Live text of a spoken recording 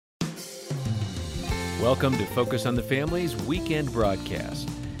Welcome to Focus on the Family's weekend broadcast.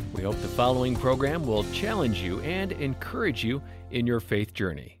 We hope the following program will challenge you and encourage you in your faith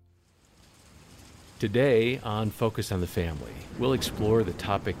journey. Today on Focus on the Family, we'll explore the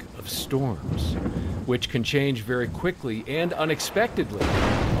topic of storms, which can change very quickly and unexpectedly.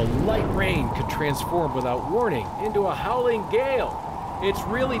 A light rain could transform without warning into a howling gale. It's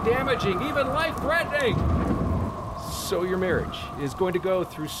really damaging, even life-threatening. So your marriage is going to go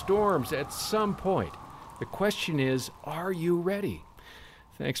through storms at some point. The question is, are you ready?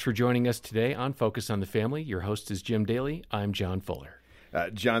 Thanks for joining us today on Focus on the Family. Your host is Jim Daly. I'm John Fuller.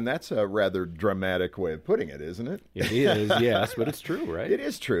 John, that's a rather dramatic way of putting it, isn't it? It is, yes, but it's true, right? It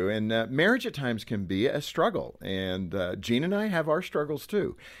is true, and marriage at times can be a struggle, and Gene and I have our struggles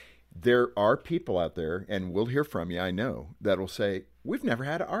too. There are people out there, and we'll hear from you, I know, that will say, we've never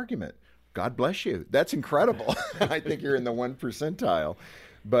had an argument. God bless you. That's incredible. I think you're in the 1 percentile.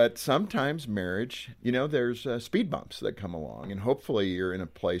 But sometimes marriage, there's speed bumps that come along, and hopefully you're in a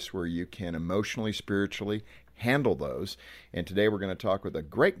place where you can emotionally, spiritually handle those. And today we're going to talk with a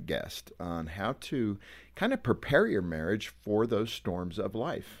great guest on how to kind of prepare your marriage for those storms of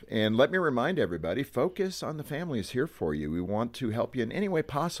life. And let me remind everybody, Focus on the Family is here for you. We want to help you in any way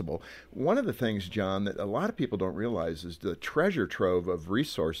possible. One of the things, John, that a lot of people don't realize is the treasure trove of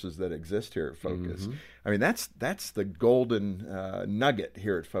resources that exist here at Focus. Mm-hmm. I mean, that's the golden nugget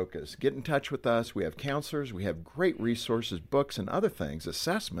here at Focus. Get in touch with us. We have counselors. We have great resources, books, and other things,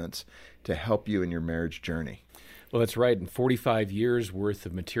 assessments to help you in your marriage journey. Well, that's right. And 45 years worth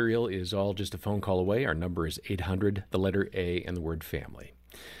of material is all just a phone call away. Our number is 800, the letter A, and the word family.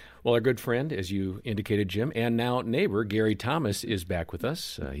 Well, our good friend, as you indicated, Jim, and now neighbor, Gary Thomas, is back with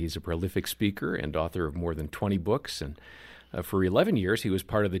us. He's a prolific speaker and author of more than 20 books. And for 11 years, he was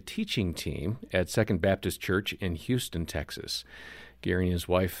part of the teaching team at Second Baptist Church in Houston, Texas. Gary and his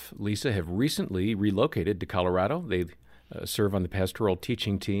wife, Lisa, have recently relocated to Colorado. They serve on the pastoral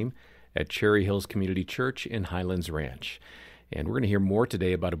teaching team at Cherry Hills Community Church in Highlands Ranch. And we're going to hear more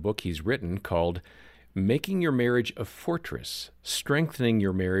today about a book he's written called Making Your Marriage a Fortress, Strengthening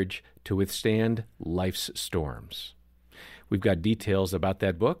Your Marriage to Withstand Life's Storms. We've got details about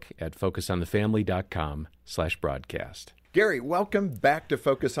that book at focusonthefamily.com/broadcast. Gary, welcome back to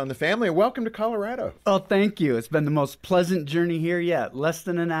Focus on the Family, and welcome to Colorado. Oh, thank you. It's been the most pleasant journey here yet. Less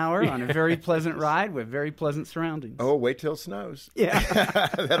than an hour on a very pleasant ride with very pleasant surroundings. Oh, wait till it snows. Yeah.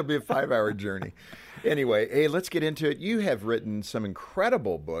 That'll be a 5-hour journey. Anyway, hey, let's get into it. You have written some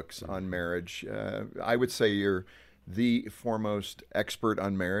incredible books on marriage. I would say you're the foremost expert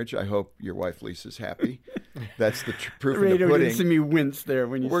on marriage. I hope your wife Lisa's happy. That's the proof in the pudding. Didn't see me wince there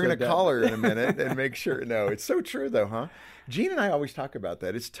when you said that. We're going to call her in a minute and make sure. No, it's so true though, huh? Gene and I always talk about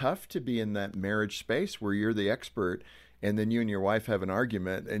that. It's tough to be in that marriage space where you're the expert and then you and your wife have an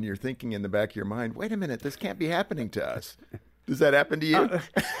argument and you're thinking in the back of your mind, wait a minute, this can't be happening to us. Does that happen to you?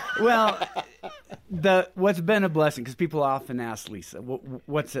 What's been a blessing, because people often ask Lisa,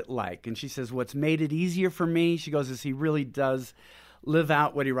 what's it like? And she says, what's made it easier for me, she goes, is he really does live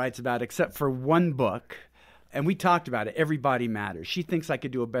out what he writes about, except for one book. And we talked about it, Everybody Matters. She thinks I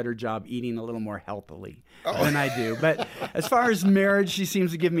could do a better job eating a little more healthily than I do. But as far as marriage, she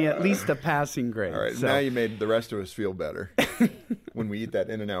seems to give me at least a passing grade. All right, now you made the rest of us feel better when we eat that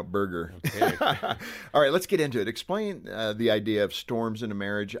In-N-Out burger. Okay. All right, let's get into it. Explain the idea of storms in a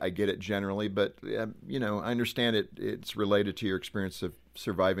marriage. I get it generally, but I understand it's related to your experience of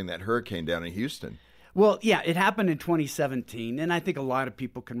surviving that hurricane down in Houston. Well, yeah, it happened in 2017, and I think a lot of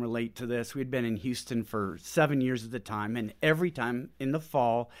people can relate to this. We'd been in Houston for 7 years at the time, and every time in the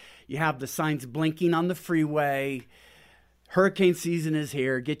fall, you have the signs blinking on the freeway, hurricane season is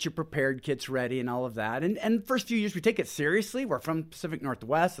here, get your prepared kits ready and all of that. And the first few years, we take it seriously. We're from Pacific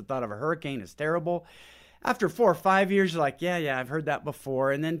Northwest. The thought of a hurricane is terrible. After 4 or 5 years, you're like, yeah, I've heard that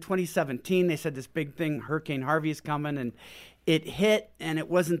before. And then 2017, they said this big thing, Hurricane Harvey is coming, and it hit, and it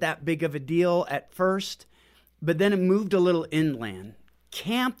wasn't that big of a deal at first, but then it moved a little inland,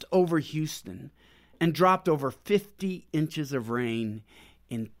 camped over Houston, and dropped over 50 inches of rain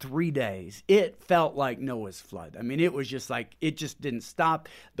in 3 days. It felt like Noah's flood. I mean, it was just like, it just didn't stop.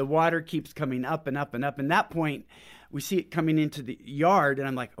 The water keeps coming up and up and up. And at that point, we see it coming into the yard, and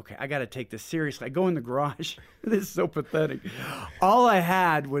I'm like, okay, I got to take this seriously. I go in the garage. This is so pathetic. All I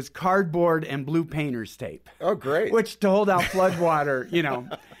had was cardboard and blue painter's tape. Oh, great. Which, to hold out flood water,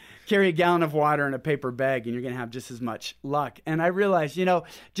 carry a gallon of water in a paper bag, and you're going to have just as much luck. And I realized,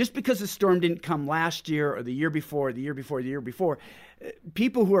 just because the storm didn't come last year or the year before,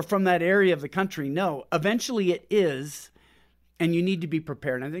 people who are from that area of the country know eventually it is, and you need to be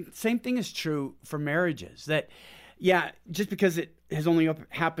prepared. And I think the same thing is true for marriages, that Yeah, just because it has only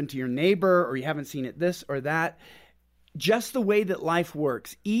happened to your neighbor or you haven't seen it this or that, just the way that life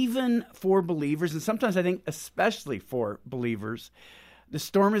works, even for believers, and sometimes I think especially for believers, the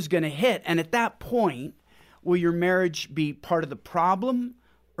storm is going to hit. And at that point, will your marriage be part of the problem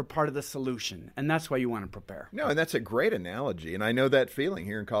or part of the solution? And that's why you want to prepare. No, and that's a great analogy. And I know that feeling.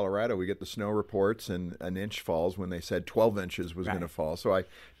 Here in Colorado, we get the snow reports and an inch falls when they said 12 inches was going to fall. So I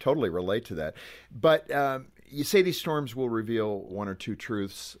totally relate to that. But you say these storms will reveal one or two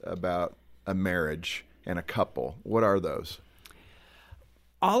truths about a marriage and a couple. What are those?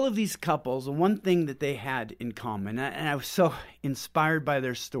 All of these couples, the one thing that they had in common, and I was so inspired by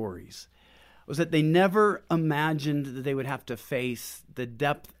their stories, was that they never imagined that they would have to face the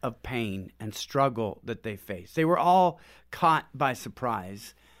depth of pain and struggle that they faced. They were all caught by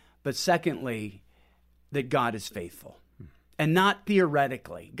surprise. But secondly, that God is faithful. And not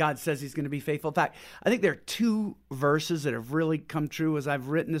theoretically. God says he's going to be faithful. In fact, I think there are two verses that have really come true as I've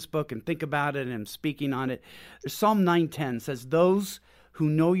written this book and think about it and am speaking on it. Psalm 9:10 says, "Those who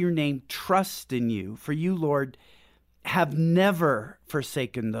know your name trust in you. For you, Lord, have never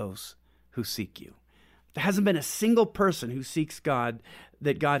forsaken those who seek you." There hasn't been a single person who seeks God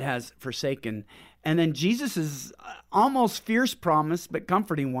that God has forsaken. And then Jesus' almost fierce promise, but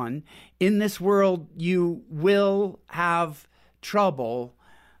comforting one, in this world you will have trouble,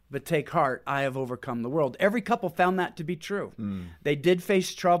 but take heart, I have overcome the world. Every couple found that to be true. They did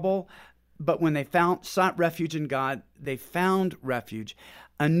face trouble, but when they sought refuge in God, they found refuge,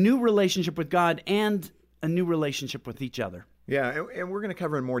 a new relationship with God and a new relationship with each other. Yeah, and we're going to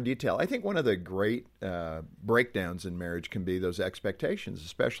cover in more detail. I think one of the great breakdowns in marriage can be those expectations,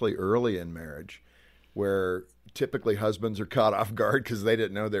 especially early in marriage, where typically husbands are caught off guard because they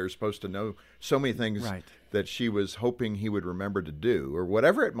didn't know they were supposed to know so many things that she was hoping he would remember to do, or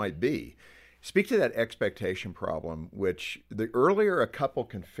whatever it might be. Speak to that expectation problem, which the earlier a couple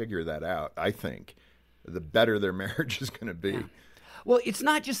can figure that out, I think, the better their marriage is going to be. Yeah. Well, it's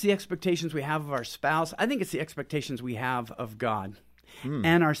not just the expectations we have of our spouse. I think it's the expectations we have of God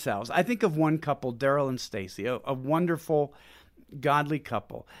and ourselves. I think of one couple, Daryl and Stacy, a wonderful, godly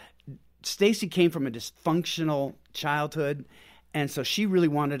couple. Stacy came from a dysfunctional childhood, and so she really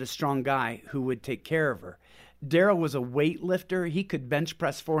wanted a strong guy who would take care of her. Daryl was a weightlifter. He could bench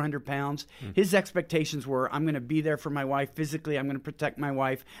press 400 pounds. His expectations were, I'm going to be there for my wife physically. I'm going to protect my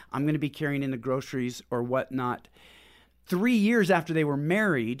wife. I'm going to be carrying in the groceries or whatnot. 3 years after they were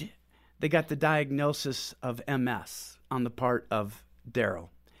married, they got the diagnosis of MS on the part of Daryl.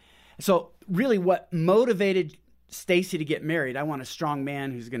 So really what motivated Stacy to get married, I want a strong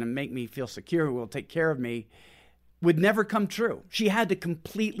man who's going to make me feel secure, who will take care of me, would never come true. She had to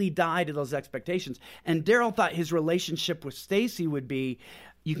completely die to those expectations. And Daryl thought his relationship with Stacy would be,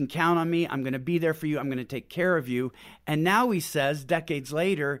 you can count on me, I'm going to be there for you, I'm going to take care of you. And now he says, decades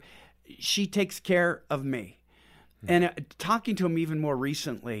later, she takes care of me. And talking to him even more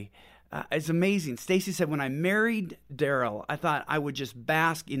recently, it's amazing. Stacy said, when I married Daryl, I thought I would just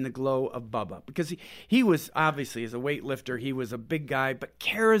bask in the glow of Bubba. Because he was, obviously, as a weightlifter, he was a big guy, but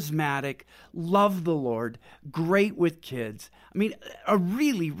charismatic, loved the Lord, great with kids. I mean, a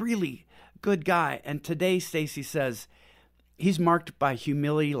really, really good guy. And today, Stacy says, he's marked by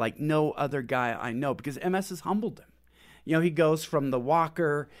humility like no other guy I know, because MS has humbled him. You know, he goes from the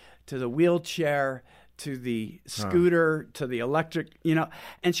walker to the wheelchair to the scooter, to the electric, you know.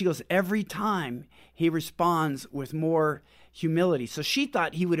 And she goes, every time he responds with more humility. So she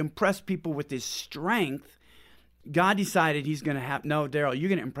thought he would impress people with his strength. God decided he's going to have, no, Daryl, you're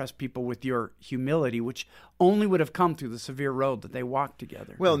going to impress people with your humility, which only would have come through the severe road that they walked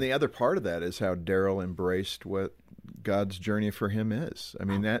together. Well, and the other part of that is how Daryl embraced what God's journey for him is. I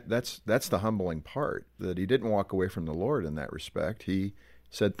mean, that's the humbling part, that he didn't walk away from the Lord in that respect. He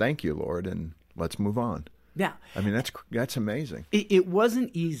said, thank you, Lord, and let's move on. Yeah. I mean, that's amazing. It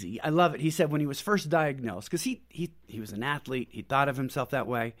wasn't easy. I love it. He said when he was first diagnosed, because he was an athlete, he thought of himself that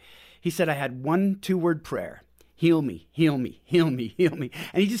way. He said, I had 1 2-word prayer. Heal me, heal me, heal me, heal me.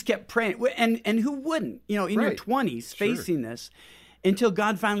 And he just kept praying. And who wouldn't, you know, in your 20s facing this, until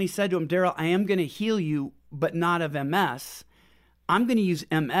God finally said to him, Daryl, I am going to heal you, but not of MS. I'm going to use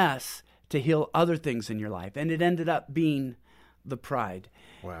MS to heal other things in your life. And it ended up being the pride.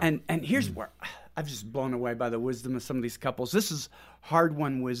 Wow. And here's where I'm just blown away by the wisdom of some of these couples. This is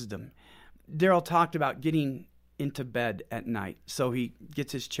hard-won wisdom. Daryl talked about getting into bed at night. So he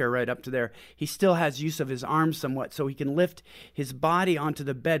gets his chair right up to there. He still has use of his arms somewhat, so he can lift his body onto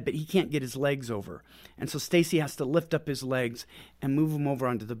the bed, but he can't get his legs over. And so Stacy has to lift up his legs and move him over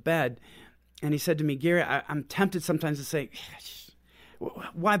onto the bed. And he said to me, Gary, I'm tempted sometimes to say,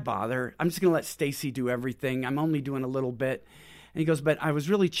 why bother? I'm just going to let Stacy do everything. I'm only doing a little bit. And he goes, but I was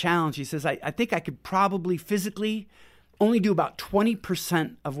really challenged. He says, I think I could probably physically only do about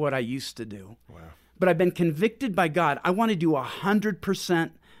 20% of what I used to do. Wow. But I've been convicted by God. I want to do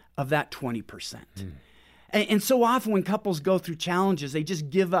 100% of that 20%. And so often when couples go through challenges, they just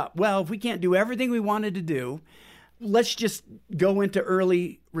give up. Well, if we can't do everything we wanted to do, let's just go into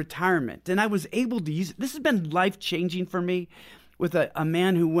early retirement. And I was able to use it. This has been life-changing for me with a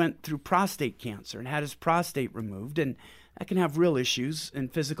man who went through prostate cancer and had his prostate removed. And that can have real issues in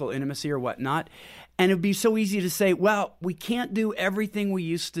physical intimacy or whatnot. And it would be so easy to say, well, we can't do everything we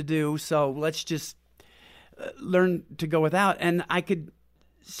used to do, so let's just learn to go without. And I could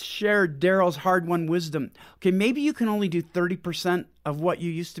share Daryl's hard-won wisdom. Okay, maybe you can only do 30% of what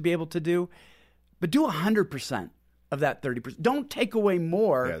you used to be able to do, but do 100% of that 30%. Don't take away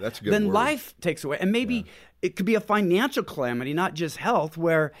more than life takes away. And maybe it could be a financial calamity, not just health,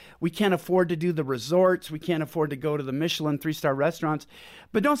 where we can't afford to do the resorts, we can't afford to go to the Michelin 3-star restaurants.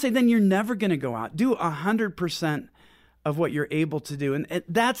 But don't say then you're never going to go out. Do 100% of what you're able to do. And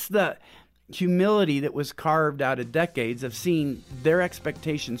that's the humility that was carved out of decades of seeing their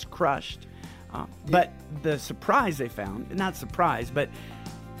expectations crushed. But the surprise they found, not surprise, but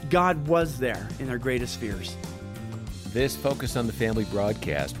God was there in their greatest fears. This Focus on the Family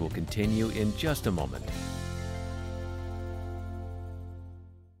broadcast will continue in just a moment.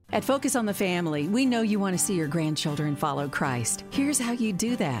 At Focus on the Family, we know you want to see your grandchildren follow Christ. Here's how you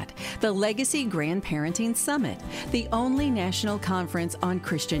do that. The Legacy Grandparenting Summit, the only national conference on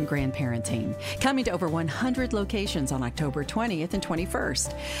Christian grandparenting, coming to over 100 locations on October 20th and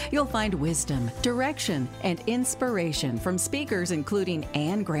 21st. You'll find wisdom, direction, and inspiration from speakers including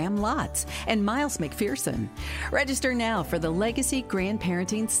Anne Graham Lotz and Miles McPherson. Register now for the Legacy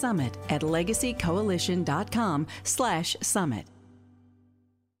Grandparenting Summit at legacycoalition.com/summit.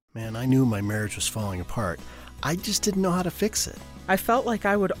 Man, I knew my marriage was falling apart. I just didn't know how to fix it. I felt like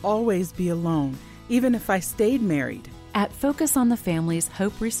I would always be alone, even if I stayed married. At Focus on the Family's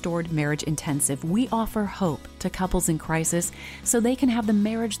Hope Restored Marriage Intensive, we offer hope to couples in crisis so they can have the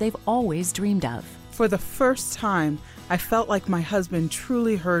marriage they've always dreamed of. For the first time, I felt like my husband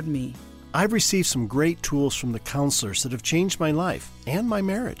truly heard me. I've received some great tools from the counselors that have changed my life and my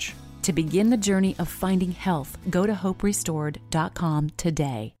marriage. To begin the journey of finding health, go to hoperestored.com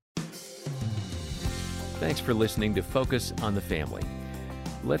today. Thanks for listening to Focus on the Family.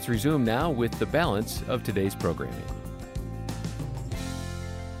 Let's resume now with the balance of today's programming.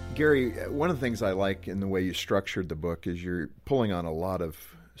 Gary, one of the things I like in the way you structured the book is you're pulling on a lot of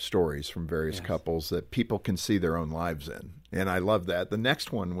stories from various couples that people can see their own lives in. And I love that. The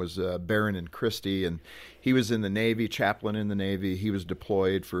next one was Barron and Christy, and he was in the Navy, chaplain in the Navy. He was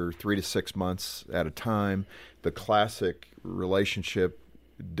deployed for 3 to 6 months at a time. The classic relationship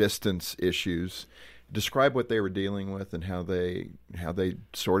distance issues. Describe what they were dealing with and how they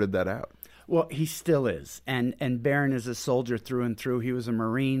sorted that out. Well, he still is. And Barron is a soldier through and through. He was a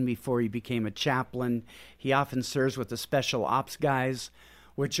Marine before he became a chaplain. He often serves with the special ops guys,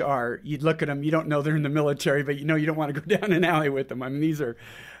 which are, you'd look at them, you don't know they're in the military, but you know you don't want to go down an alley with them. I mean, these are...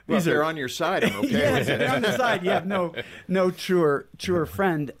 If they're on your side, I'm okay yes, with it. They're on the side. You have no truer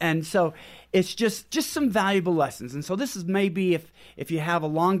friend. And so it's just some valuable lessons. And so this is maybe if you have a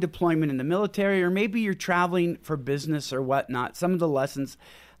long deployment in the military, or maybe you're traveling for business or whatnot, some of the lessons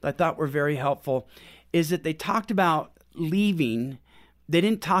that I thought were very helpful is that they talked about leaving. They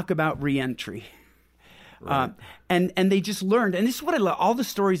didn't talk about reentry. Right. And they just learned, and this is what I love, all the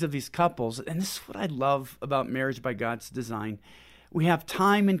stories of these couples, and this is what I love about Marriage by God's Design. We have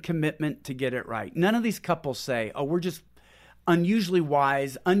time and commitment to get it right. None of these couples say, oh, we're just unusually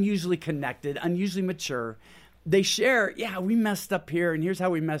wise, unusually connected, unusually mature. They share, yeah, we messed up here, and here's how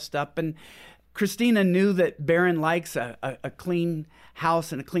we messed up. And Christina knew that Barron likes a clean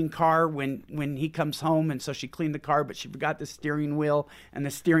house and a clean car when he comes home, and so she cleaned the car, but she forgot the steering wheel, and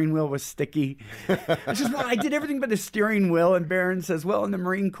the steering wheel was sticky. She says, well, I did everything but the steering wheel, and Barron says, well, in the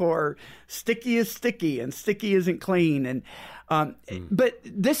Marine Corps, sticky is sticky, and sticky isn't clean. And but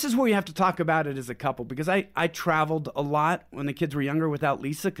this is where you have to talk about it as a couple, because I traveled a lot when the kids were younger without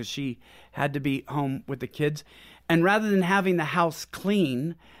Lisa, because she had to be home with the kids. And rather than having the house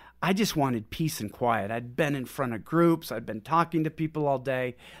clean, I just wanted peace and quiet. I'd been in front of groups. I'd been talking to people all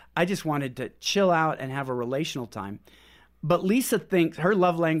day. I just wanted to chill out and have a relational time. But Lisa thinks her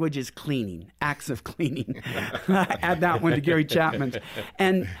love language is cleaning, acts of cleaning. Add that one to Gary Chapman's.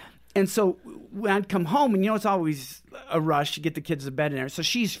 And so when I'd come home, and it's always a rush to get the kids to bed in there. So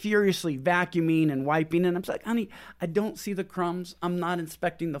she's furiously vacuuming and wiping, and I'm like, honey, I don't see the crumbs. I'm not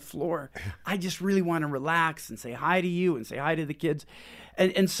inspecting the floor. I just really want to relax and say hi to you and say hi to the kids.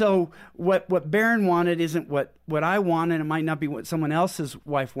 And so what Barron wanted isn't what I want, and it might not be what someone else's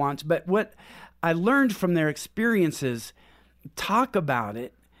wife wants. But what I learned from their experiences, talk about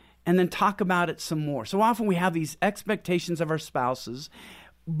it, and then talk about it some more. So often we have these expectations of our spouses,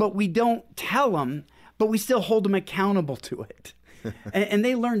 but we don't tell them, but we still hold them accountable to it. and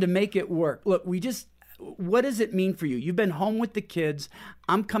they learn to make it work. Look, what does it mean for you? You've been home with the kids.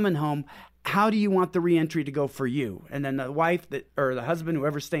 I'm coming home. How do you want the reentry to go for you? And then the wife or the husband,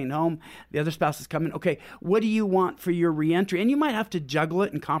 whoever's staying home, the other spouse is coming. Okay, what do you want for your reentry? And you might have to juggle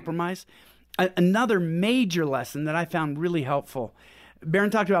it and compromise. Another major lesson that I found really helpful,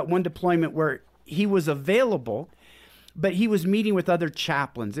 Barron talked about one deployment where he was available, but he was meeting with other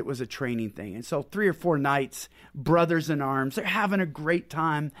chaplains. It was a training thing. And so 3 or 4 nights, brothers in arms, they're having a great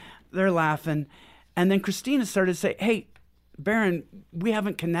time. They're laughing. And then Christina started to say, hey, Barron, we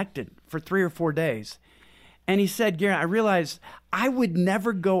haven't connected for 3 or 4 days. And he said, Gary, I realized I would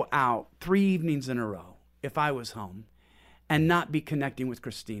never go out 3 evenings in a row if I was home and not be connecting with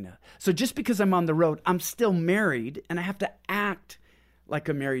Christina. So just because I'm on the road, I'm still married, and I have to act like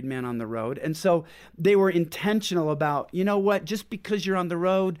a married man on the road. And so they were intentional about, you know what, just because you're on the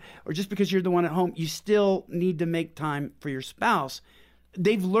road or just because you're the one at home, you still need to make time for your spouse.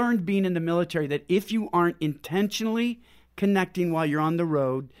 They've learned being in the military that if you aren't intentionally connecting while you're on the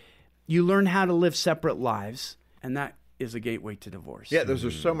road, you learn how to live separate lives, and that is a gateway to divorce. Yeah, those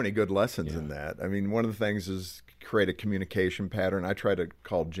are so many good lessons in that. I mean, one of the things is create a communication pattern. I try to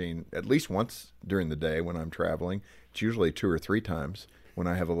call Jean at least once during the day when I'm traveling. It's usually 2 or 3 times when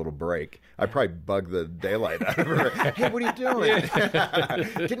I have a little break. I probably bug the daylight out of her. Hey, what are you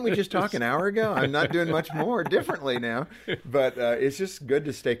doing? Didn't we just talk an hour ago? I'm not doing much more differently now. But it's just good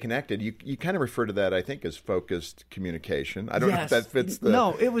to stay connected. You kind of refer to that, I think, as focused communication. I don't know if that fits the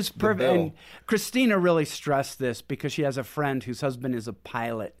No, it was perfect. bill. And Christina really stressed this because she has a friend whose husband is a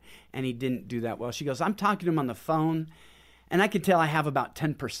pilot, and he didn't do that well. She goes, I'm talking to him on the phone, and I can tell I have about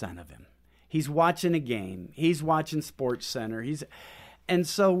 10% of him. He's watching a game. He's watching Sports Center. And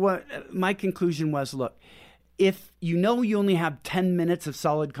so what my conclusion was, look, if you know you only have 10 minutes of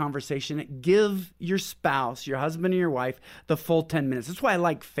solid conversation, give your spouse, your husband or your wife, the full 10 minutes. That's why I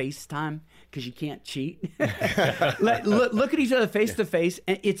like FaceTime, because you can't cheat. Look at each other face to face.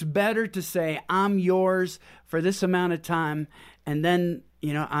 And it's better to say, I'm yours for this amount of time, and then,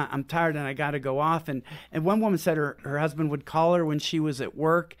 I'm tired and I got to go off. And one woman said her husband would call her when she was at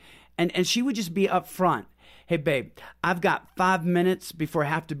work, and she would just be upfront. Hey, babe, I've got 5 minutes before I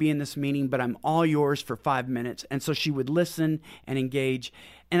have to be in this meeting, but I'm all yours for 5 minutes. And so she would listen and engage.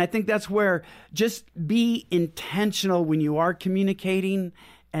 And I think that's where just be intentional when you are communicating,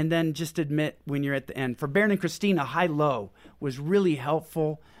 and then just admit when you're at the end. For Barron and Christina, high-low was really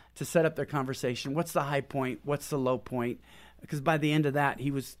helpful to set up their conversation. What's the high point? What's the low point? Because by the end of that,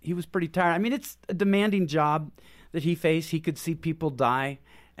 he was pretty tired. I mean, it's a demanding job that he faced. He could see people die.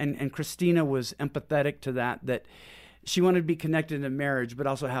 And Christina was empathetic to that she wanted to be connected in marriage, but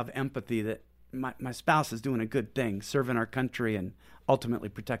also have empathy that my spouse is doing a good thing, serving our country and ultimately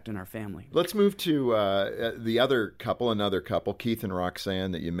protecting our family. Let's move to another couple, Keith and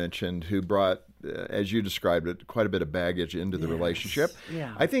Roxanne, that you mentioned, who brought, as you described it, quite a bit of baggage into the relationship.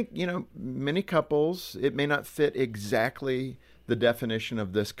 Yeah. I think, many couples, it may not fit exactly the definition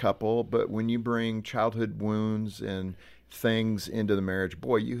of this couple, but when you bring childhood wounds and things into the marriage,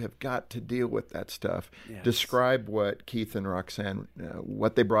 boy, you have got to deal with that stuff. Yes. Describe what Keith and Roxanne,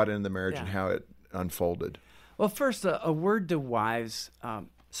 what they brought into the marriage and how it unfolded. Well, first, a word to wives.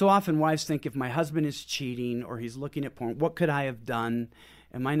 So often wives think, if my husband is cheating or he's looking at porn, what could I have done?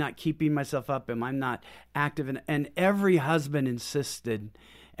 Am I not keeping myself up? Am I not active? And every husband insisted,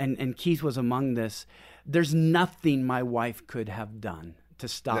 and Keith was among this, there's nothing my wife could have done to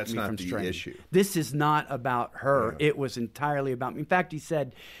stop me from straying. That's not the issue. This is not about her. Yeah. It was entirely about me. In fact, he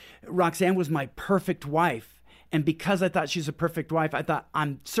said, Roxanne was my perfect wife. And because I thought she's a perfect wife, I thought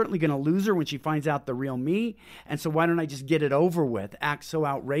I'm certainly going to lose her when she finds out the real me. And so why don't I just get it over with, act so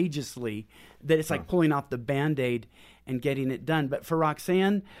outrageously that it's like pulling off the Band-Aid and getting it done. But for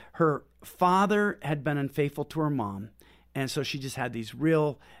Roxanne, her father had been unfaithful to her mom. And so she just had these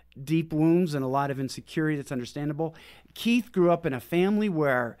real deep wounds and a lot of insecurity. That's understandable. Keith grew up in a family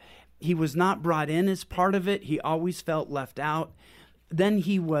where he was not brought in as part of it. He always felt left out. Then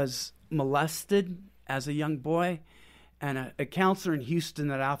he was molested as a young boy, and a counselor in Houston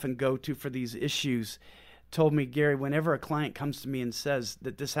that I often go to for these issues told me, Gary, whenever a client comes to me and says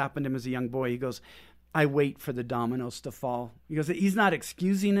that this happened to him as a young boy, he goes, I wait for the dominoes to fall. He goes, he's not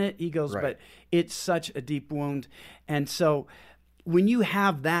excusing it. He goes, Right. but it's such a deep wound. And so when you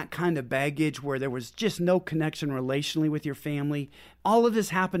have that kind of baggage where there was just no connection relationally with your family, all of this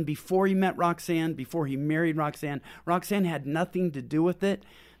happened before he met Roxanne, before he married Roxanne. Roxanne had nothing to do with it.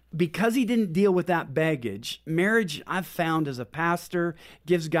 Because he didn't deal with that baggage, marriage, I've found as a pastor,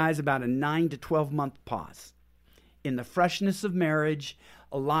 gives guys about a 9 to 12 month pause. In the freshness of marriage,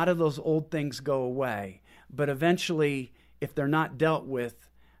 a lot of those old things go away. But eventually, if they're not dealt with,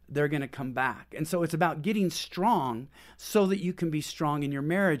 they're going to come back. And so it's about getting strong so that you can be strong in your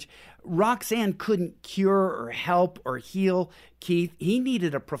marriage. Roxanne couldn't cure or help or heal Keith. He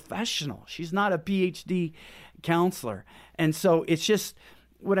needed a professional. She's not a PhD counselor. And so it's just,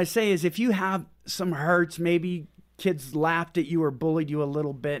 what I say is if you have some hurts, maybe kids laughed at you or bullied you a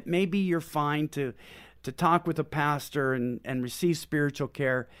little bit, maybe you're fine to talk with a pastor and receive spiritual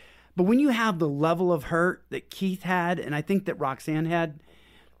care. But when you have the level of hurt that Keith had, and I think that Roxanne had,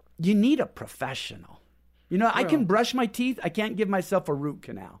 you need a professional. You know, I can brush my teeth. I can't give myself a root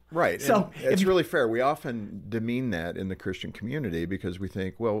canal. Right. So and it's really fair. We often demean that in the Christian community because we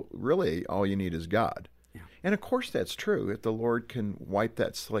think, well, really, all you need is God. Yeah. And of course that's true. If the Lord can wipe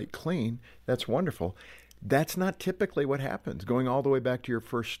that slate clean, that's wonderful. That's not typically what happens. Going all the way back to your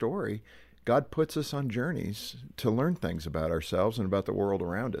first story, God puts us on journeys to learn things about ourselves and about the world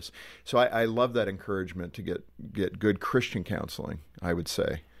around us. So I love that encouragement to get good Christian counseling, I would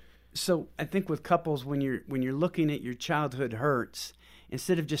say. So I think with couples, when you're looking at your childhood hurts,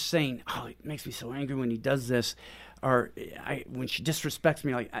 instead of just saying, "Oh, it makes me so angry when he does this," or when she disrespects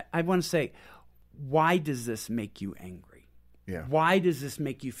me, like I want to say, "Why does this make you angry? Yeah. Why does this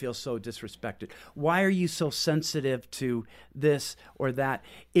make you feel so disrespected? Why are you so sensitive to this or that?"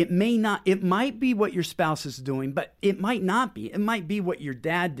 It might be what your spouse is doing, but it might not be. It might be what your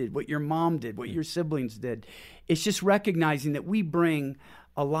dad did, what your mom did, what your siblings did. It's just recognizing that we bring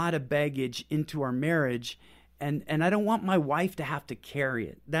a lot of baggage into our marriage, and I don't want my wife to have to carry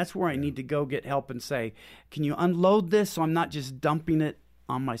it. That's where I need to go get help and say, can you unload this so I'm not just dumping it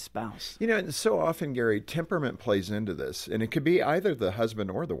on my spouse? You know, and so often, Gary, temperament plays into this, and it could be either the husband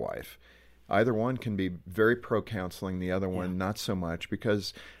or the wife. Either one can be very pro-counseling, the other one not so much,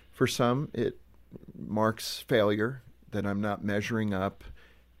 because for some it marks failure, that I'm not measuring up,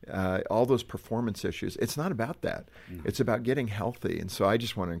 all those performance issues. It's not about that. No. It's about getting healthy. And so I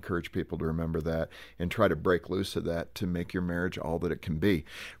just want to encourage people to remember that and try to break loose of that to make your marriage all that it can be.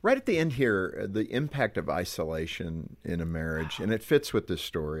 Right at the end here, the impact of isolation in a marriage, and it fits with this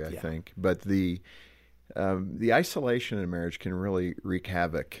story, I think, but the isolation in a marriage can really wreak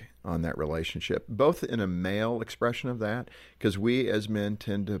havoc on that relationship, both in a male expression of that, because we as men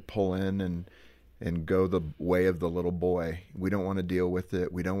tend to pull in and go the way of the little boy. We don't want to deal with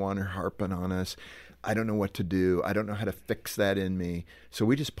it. We don't want her harping on us. I don't know what to do. I don't know how to fix that in me. So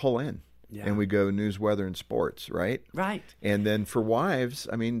we just pull in and we go news, weather, and sports, right? Right. And then for wives,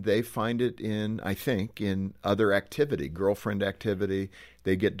 I mean, they find it in other activity, girlfriend activity.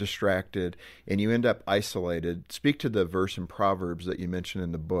 They get distracted and you end up isolated. Speak to the verse in Proverbs that you mentioned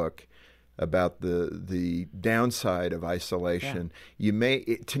in the book about the downside of isolation. Yeah.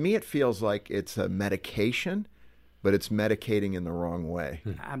 To me, it feels like it's a medication, but it's medicating in the wrong way.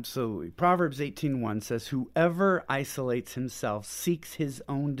 Absolutely. Proverbs 18:1 says, "Whoever isolates himself seeks his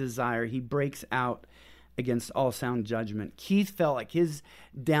own desire. He breaks out against all sound judgment." Keith felt like his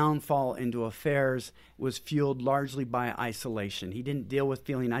downfall into affairs was fueled largely by isolation. He didn't deal with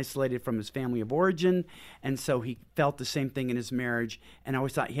feeling isolated from his family of origin, and so he felt the same thing in his marriage, and I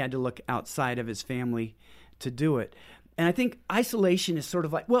always thought he had to look outside of his family to do it. And I think isolation is sort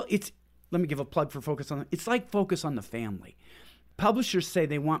of like, let me give a plug for Focus on, it's like Focus on the Family. Publishers say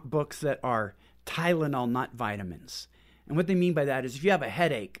they want books that are Tylenol, not vitamins. And what they mean by that is if you have a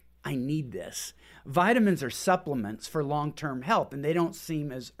headache, I need this. Vitamins are supplements for long-term health, and they don't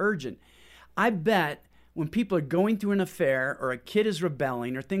seem as urgent. I bet when people are going through an affair or a kid is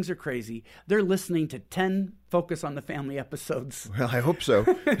rebelling or things are crazy, they're listening to 10 Focus on the Family episodes. Well, I hope so.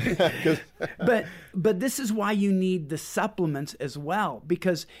 But this is why you need the supplements as well,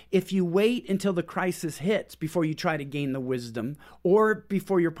 because if you wait until the crisis hits before you try to gain the wisdom or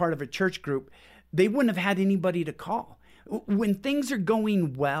before you're part of a church group, they wouldn't have had anybody to call. When things are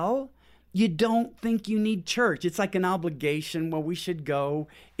going well, you don't think you need church. It's like an obligation. Well, we should go.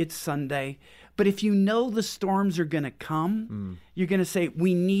 It's Sunday. But if you know the storms are going to come, you're going to say,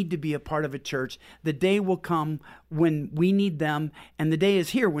 we need to be a part of a church. The day will come when we need them, and the day is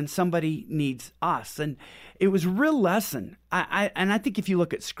here when somebody needs us. And it was a real lesson. I think if you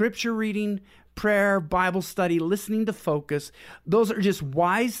look at scripture reading, prayer, Bible study, listening to Focus, those are just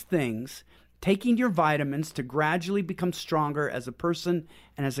wise things, taking your vitamins to gradually become stronger as a person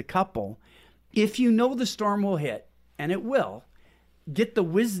and as a couple. If you know the storm will hit, and it will, get the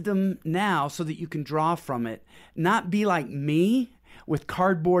wisdom now so that you can draw from it. Not be like me with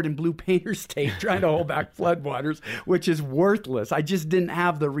cardboard and blue painter's tape trying to hold back floodwaters, which is worthless. I just didn't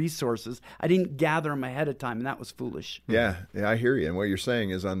have the resources. I didn't gather them ahead of time, and that was foolish. Yeah, I hear you. And what you're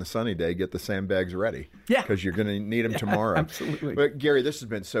saying is on the sunny day, get the sandbags ready. Yeah. Because you're going to need them tomorrow. Absolutely. But Gary, this has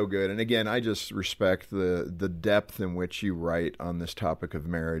been so good. And again, I just respect the depth in which you write on this topic of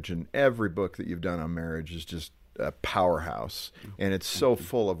marriage. And every book that you've done on marriage is just a powerhouse, and it's so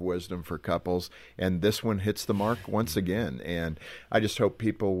full of wisdom for couples, and this one hits the mark once again. And I just hope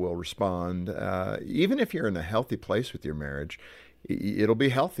people will respond. Even if you're in a healthy place with your marriage, it'll be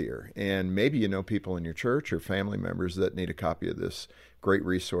healthier. And maybe you know people in your church or family members that need a copy of this great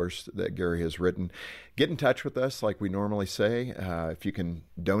resource that Gary has written. Get in touch with us like we normally say. If you can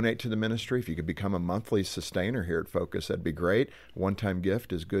donate to the ministry, if you could become a monthly sustainer here at Focus, that'd be great. One-time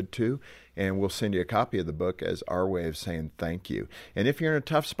gift is good too. And we'll send you a copy of the book as our way of saying thank you. And if you're in a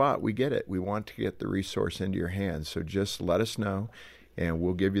tough spot, we get it. We want to get the resource into your hands. So just let us know, and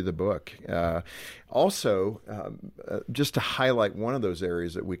we'll give you the book. Also, just to highlight one of those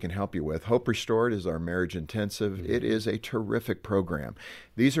areas that we can help you with, Hope Restored is our marriage intensive. It is a terrific program.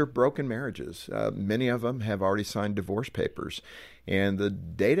 These are broken marriages. Many of them have already signed divorce papers, and the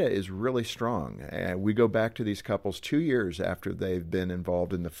data is really strong. We go back to these couples 2 years after they've been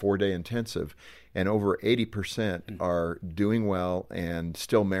involved in the 4-day intensive, and over 80% are doing well and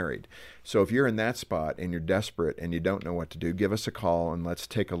still married. So if you're in that spot and you're desperate and you don't know what to do, give us a call and let's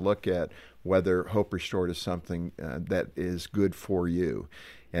take a look at whether Hope Restored is something that is good for you.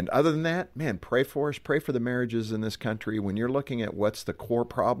 And other than that, man, pray for us. Pray for the marriages in this country. When you're looking at what's the core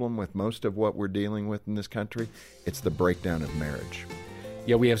problem with most of what we're dealing with in this country, it's the breakdown of marriage.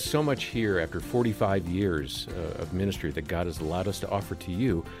 Yeah, we have so much here after 45 years of ministry that God has allowed us to offer to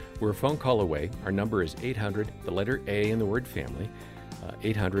you. We're a phone call away. Our number is 800, the letter A in the word family,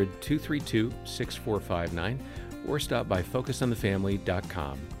 800-232-6459, or stop by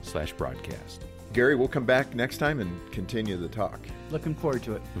focusonthefamily.com/broadcast. Gary, we'll come back next time and continue the talk. Looking forward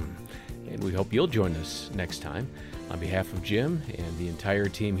to it. And we hope you'll join us next time. On behalf of Jim and the entire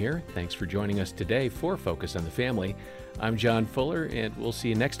team here, thanks for joining us today for Focus on the Family. I'm John Fuller, and we'll see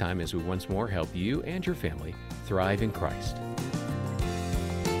you next time as we once more help you and your family thrive in Christ.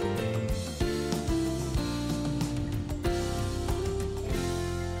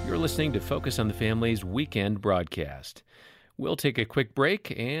 You're listening to Focus on the Family's weekend broadcast. We'll take a quick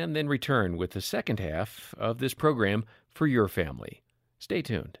break and then return with the second half of this program for your family. Stay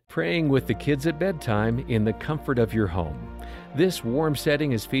tuned. Praying with the kids at bedtime in the comfort of your home. This warm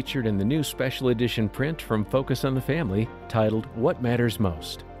setting is featured in the new special edition print from Focus on the Family titled What Matters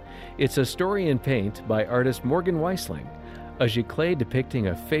Most. It's a story in paint by artist Morgan Weisling, a giclée depicting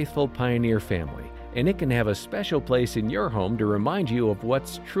a faithful pioneer family, and it can have a special place in your home to remind you of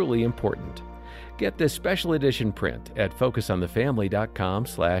what's truly important. Get this special edition print at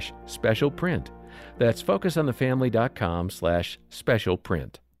focusonthefamily.com/special print. That's focusonthefamily.com/special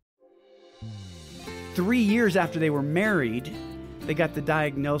print. 3 years after they were married, they got the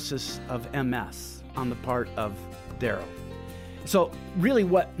diagnosis of MS on the part of Daryl. So really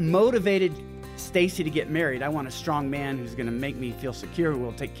what motivated Stacy to get married, I want a strong man who's going to make me feel secure, who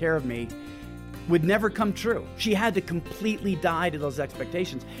will take care of me, would never come true. She had to completely die to those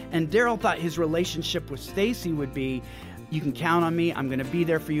expectations. And Daryl thought his relationship with Stacy would be, you can count on me, I'm going to be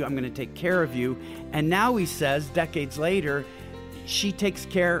there for you, I'm going to take care of you. And now he says, decades later, she takes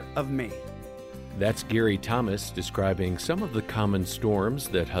care of me. That's Gary Thomas describing some of the common storms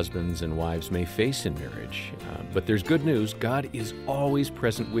that husbands and wives may face in marriage. But there's good news. God is always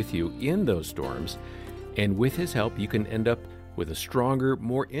present with you in those storms. And with His help, you can end up with a stronger,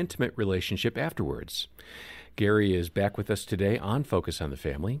 more intimate relationship afterwards. Gary is back with us today on Focus on the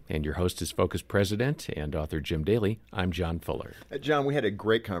Family, and your host is Focus President and author Jim Daly. I'm John Fuller. John, we had a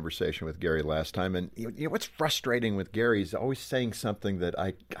great conversation with Gary last time, and you know what's frustrating with Gary? He's always saying something that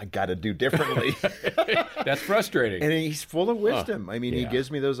I got to do differently. That's frustrating. And he's full of wisdom. I mean, yeah. He gives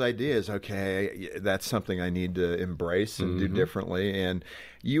me those ideas. Okay, that's something I need to embrace and do differently. And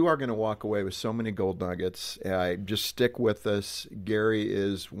you are going to walk away with so many gold nuggets. Just stick with us. Gary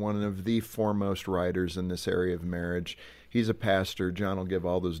is one of the foremost writers in this area of marriage. He's a pastor. John will give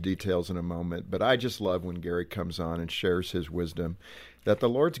all those details in a moment. But I just love when Gary comes on and shares his wisdom that the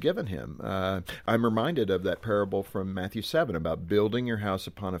Lord's given him. I'm reminded of that parable from Matthew 7 about building your house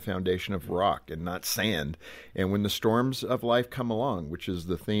upon a foundation of rock and not sand. And when the storms of life come along, which is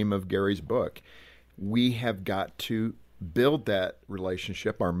the theme of Gary's book, we have got to build that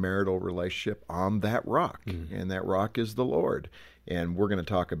relationship, our marital relationship, on that rock. And that rock is the Lord. And we're going to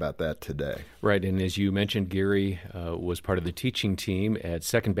talk about that today. Right. And as you mentioned, Gary was part of the teaching team at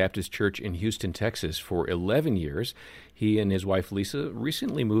Second Baptist Church in Houston, Texas for 11 years. He and his wife, Lisa,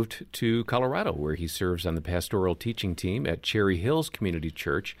 recently moved to Colorado, where he serves on the pastoral teaching team at Cherry Hills Community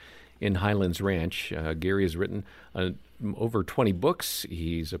Church in Highlands Ranch. Gary has written over 20 books.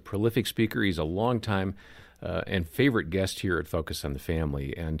 He's a prolific speaker. He's a longtime and favorite guest here at Focus on the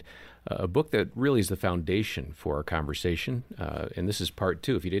Family, and a book that really is the foundation for our conversation. And this is part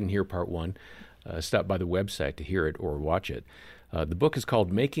 2. If you didn't hear part 1, stop by the website to hear it or watch it. The book is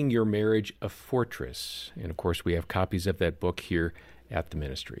called Making Your Marriage a Fortress. And, of course, we have copies of that book here at the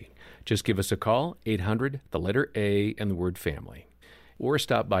ministry. Just give us a call, 800, the letter A, and the word family. Or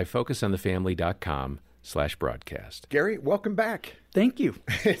stop by focusonthefamily.com/broadcast. Gary, welcome back. Thank you.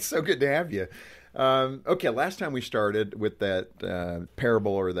 It's so good to have you. Okay, last time we started with that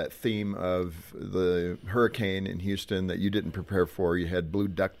parable or that theme of the hurricane in Houston that you didn't prepare for. You had blue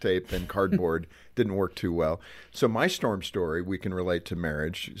duct tape and cardboard. Didn't work too well. So my storm story, we can relate to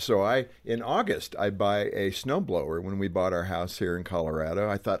marriage. So in August, I buy a snowblower when we bought our house here in Colorado.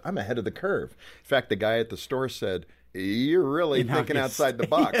 I thought, I'm ahead of the curve. In fact, the guy at the store said, you're really thinking outside the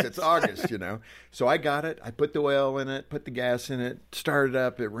box. Yes. It's August, So I got it. I put the oil in it, put the gas in it, started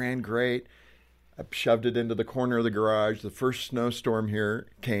up. It ran great. I shoved it into the corner of the garage. The first snowstorm here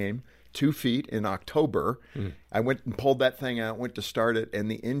came, 2 feet in October. I went and pulled that thing out, went to start it,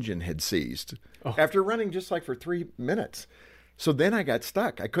 and the engine had seized after running just like for 3 minutes. So then I got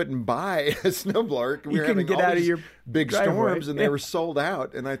stuck. I couldn't buy a snowblower. We were having get all out these of your big driveway. storms, and they were sold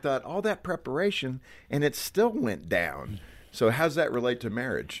out. And I thought, all that preparation, and it still went down. So how's that relate to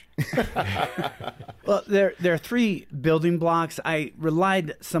marriage? Well, there are 3 building blocks. I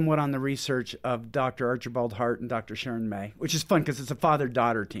relied somewhat on the research of Dr. Archibald Hart and Dr. Sharon May, which is fun because it's a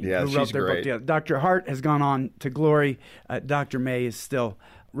father-daughter team Yeah, who wrote she's their book great. together. Dr. Hart has gone on to glory. Dr. May is still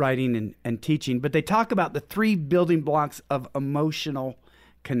writing and teaching. But they talk about the 3 building blocks of emotional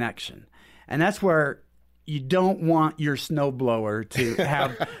connection. And that's where you don't want your snowblower to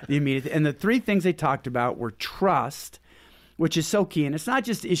have the immediate. And the 3 things they talked about were trust, which is so key. And it's not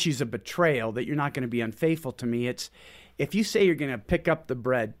just issues of betrayal, that you're not going to be unfaithful to me. It's if you say you're going to pick up the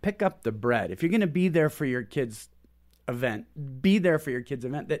bread, pick up the bread. If you're going to be there for your kids' event, be there for your kids'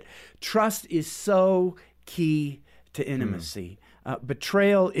 event. That trust is so key to intimacy.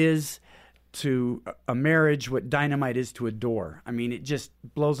 Betrayal is to a marriage what dynamite is to a door. I mean, it just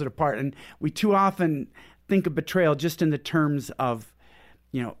blows it apart. And we too often think of betrayal just in the terms of,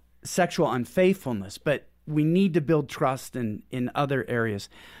 sexual unfaithfulness. But we need to build trust in other areas.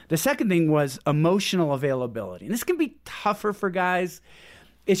 The second thing was emotional availability. And this can be tougher for guys.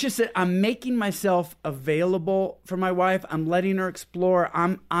 It's just that I'm making myself available for my wife. I'm letting her explore.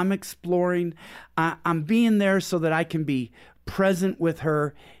 I'm exploring. I'm being there so that I can be present with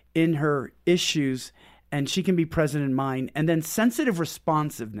her in her issues, and she can be present in mine. And then sensitive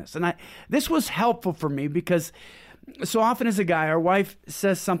responsiveness. And this was helpful for me because so often as a guy, our wife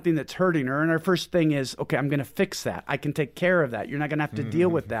says something that's hurting her, and our first thing is, okay, I'm going to fix that. I can take care of that. You're not going to have to deal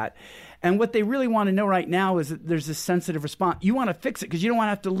with that. And what they really want to know right now is that there's a sensitive response. You want to fix it because you don't want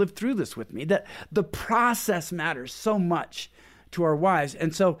to have to live through this with me. That the process matters so much to our wives.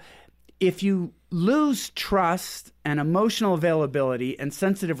 And so if you lose trust and emotional availability and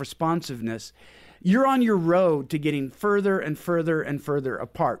sensitive responsiveness, you're on your road to getting further and further and further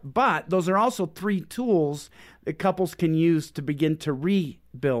apart. But those are also 3 tools that couples can use to begin to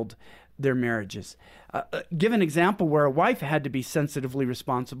rebuild their marriages. Give an example where a wife had to be sensitively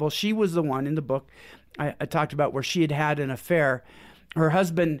responsible. She was the one in the book I talked about where she had an affair. Her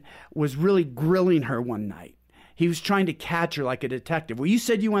husband was really grilling her one night. He was trying to catch her like a detective. Well, you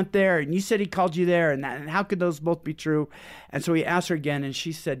said you went there, and you said he called you there, and how could those both be true? And so he asked her again, and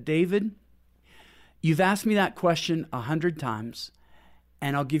she said, David, you've asked me that question 100 times,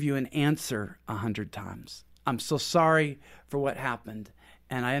 and I'll give you an answer 100 times. I'm so sorry for what happened,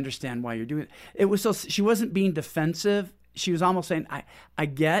 and I understand why you're doing it. It was so she wasn't being defensive. She was almost saying, I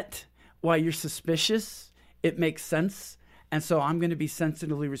get why you're suspicious. It makes sense. And so I'm going to be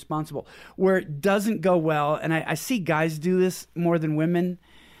sensitively responsible. Where it doesn't go well, and I see guys do this more than women,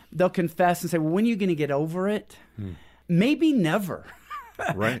 they'll confess and say, well, when are you going to get over it? Maybe never.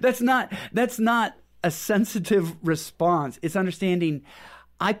 Right. That's not a sensitive response. It's understanding,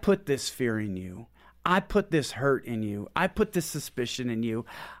 I put this fear in you. I put this hurt in you. I put this suspicion in you.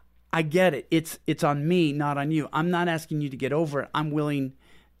 I get it. It's on me, not on you. I'm not asking you to get over it. I'm willing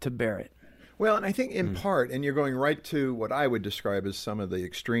to bear it. Well, and I think in part, and you're going right to what I would describe as some of the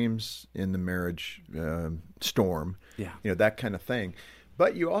extremes in the marriage storm, that kind of thing.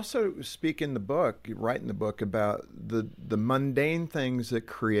 But you also speak in the book, you write in the book about the mundane things that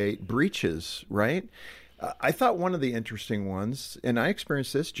create breaches, right? I thought one of the interesting ones, and I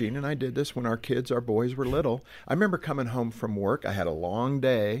experienced this, Gene and I did this when our boys were little. I remember coming home from work. I had a long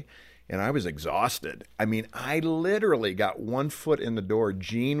day, and I was exhausted. I mean, I literally got one foot in the door.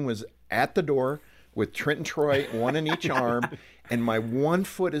 Gene was at the door with Trent and Troy, one in each arm, and my one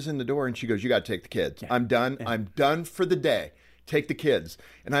foot is in the door, and she goes, "You got to take the kids. I'm done. I'm done for the day. Take the kids."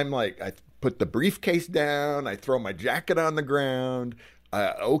 And I'm like, I put the briefcase down. I throw my jacket on the ground.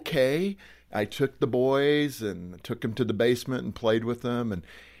 Okay. I took the boys and took them to the basement and played with them.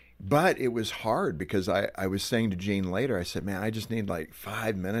 But it was hard because I was saying to Gene later, I said, man, I just need like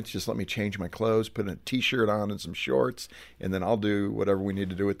 5 minutes. Just let me change my clothes, put a T-shirt on and some shorts, and then I'll do whatever we need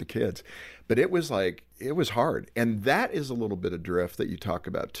to do with the kids. But it was hard. And that is a little bit of drift that you talk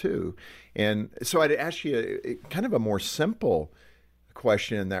about too. And so I'd ask you kind of a more simple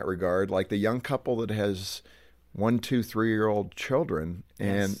question in that regard, like the young couple that has 1, 2, 3-year-old children,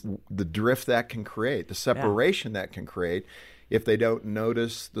 and the drift that can create, the separation that can create if they don't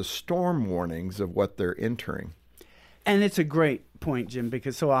notice the storm warnings of what they're entering. And it's a great point, Jim,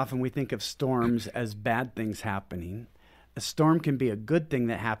 because so often we think of storms as bad things happening. A storm can be a good thing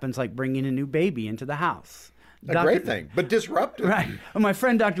that happens, like bringing a new baby into the house. Great thing, but disruptive. Right. Well, my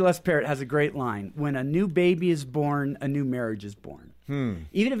friend Dr. Les Parrott has a great line. When a new baby is born, a new marriage is born.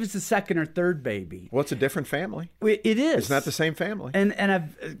 Even if it's the second or third baby. Well, it's a different family. It is. It's not the same family.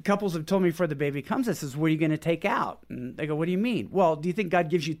 And couples have told me before the baby comes, I says, what are you going to take out? And they go, what do you mean? Well, do you think God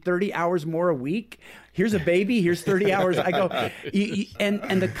gives you 30 hours more a week? Here's a baby, here's 30 hours. I go,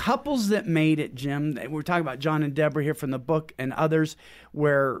 and the couples that made it, Jim, we're talking about John and Deborah here from the book and others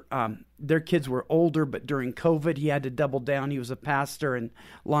where their kids were older, but during COVID, he had to double down. He was a pastor and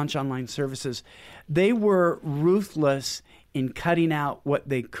launch online services. They were ruthless in cutting out what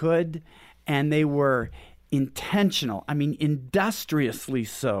they could, and they were intentional, industriously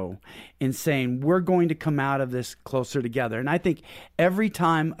so, in saying, we're going to come out of this closer together. And I think every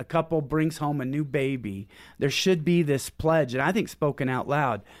time a couple brings home a new baby, there should be this pledge, and I think spoken out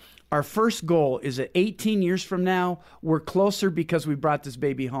loud. Our first goal is that 18 years from now, we're closer because we brought this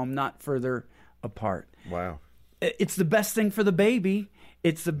baby home, not further apart. Wow. It's the best thing for the baby.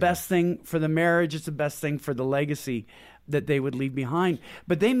 It's the best thing for the marriage. It's the best thing for the legacy that they would leave behind.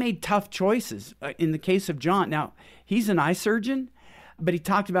 But they made tough choices. In the case of John, now, he's an eye surgeon, but he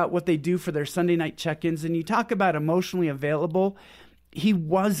talked about what they do for their Sunday night check-ins. And you talk about emotionally available. He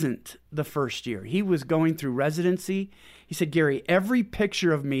wasn't the first year. He was going through residency. He said, Gary, every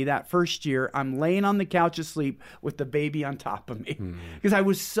picture of me that first year, I'm laying on the couch asleep with the baby on top of me because I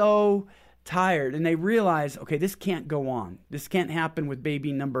was so tired. And they realized, okay, this can't go on. This can't happen with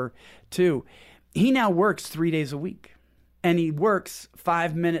baby number 2. He now works 3 days a week. And he works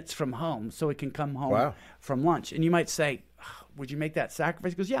 5 minutes from home so he can come home from lunch. And you might say, would you make that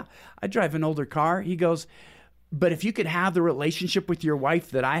sacrifice? He goes, yeah, I drive an older car. He goes, but if you could have the relationship with your wife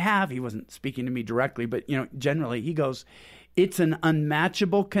that I have, he wasn't speaking to me directly, but generally, he goes, it's an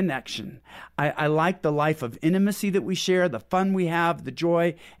unmatchable connection. I like the life of intimacy that we share, the fun we have, the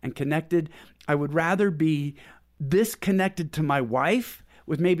joy and connected. I would rather be this connected to my wife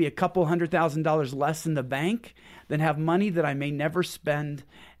with maybe a couple $100,000 less in the bank than have money that I may never spend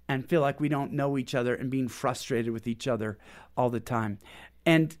and feel like we don't know each other and being frustrated with each other all the time.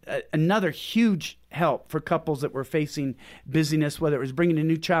 And another huge help for couples that were facing busyness, whether it was bringing a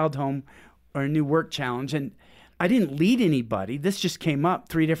new child home or a new work challenge. And I didn't lead anybody. This just came up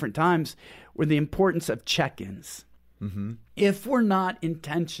 3 different times, were the importance of check-ins. Mm-hmm. If we're not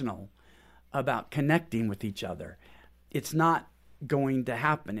intentional about connecting with each other, it's not going to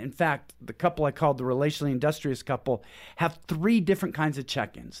happen. In fact, the couple I called the relationally industrious couple have 3 different kinds of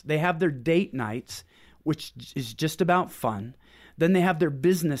check-ins. They have their date nights, which is just about fun. Then they have their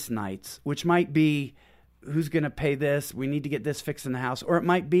business nights, which might be, who's going to pay this? We need to get this fixed in the house. Or it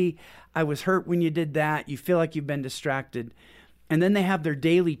might be, I was hurt when you did that. You feel like you've been distracted. And then they have their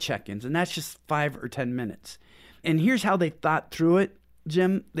daily check-ins, and that's just 5 or 10 minutes. And here's how they thought through it,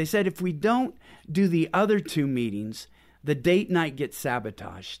 Jim. They said, if we don't do the other 2 meetings, the date night gets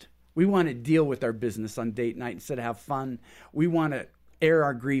sabotaged. We want to deal with our business on date night instead of have fun. We want to air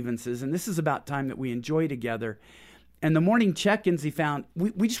our grievances. And this is about time that we enjoy together. And the morning check-ins he found,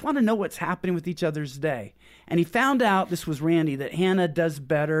 we just want to know what's happening with each other's day. And he found out, this was Randy, that Hannah does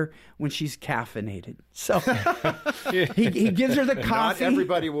better when she's caffeinated. So he gives her the coffee. Not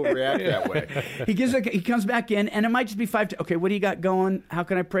everybody will react that way. He comes back in, and it might just be 5 okay, what do you got going? How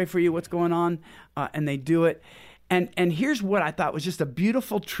can I pray for you? What's going on? And they do it. And here's what I thought was just a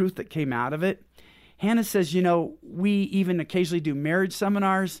beautiful truth that came out of it. Hannah says, we even occasionally do marriage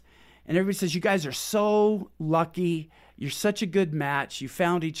seminars, and everybody says, you guys are so lucky. You're such a good match. You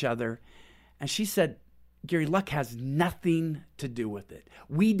found each other. And she said, Gary, luck has nothing to do with it.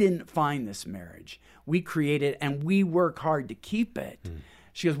 We didn't find this marriage. We created it, and we work hard to keep it.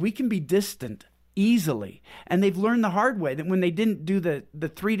 She goes, we can be distant easily. And they've learned the hard way that when they didn't do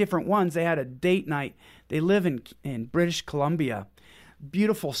the 3 different ones, they had a date night. They live in British Columbia.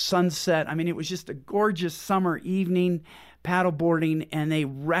 Beautiful sunset. I mean, it was just a gorgeous summer evening, paddleboarding, and they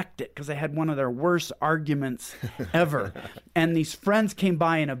wrecked it because they had one of their worst arguments ever. And these friends came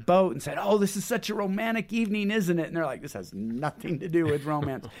by in a boat and said, oh, this is such a romantic evening, isn't it? And they're like, this has nothing to do with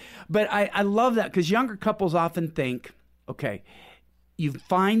romance. But I love that because younger couples often think, okay, you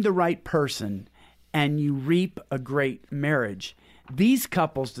find the right person and you reap a great marriage. These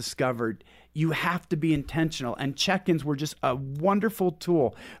couples discovered you have to be intentional, and check-ins were just a wonderful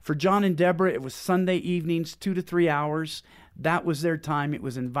tool. For John and Deborah, it was Sunday evenings, 2 to 3 hours. That was their time. It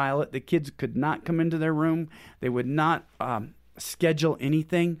was inviolate. The kids could not come into their room. They would not schedule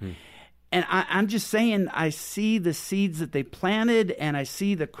anything. And I'm just saying, I see the seeds that they planted, and I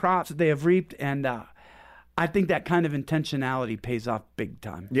see the crops that they have reaped, and I think that kind of intentionality pays off big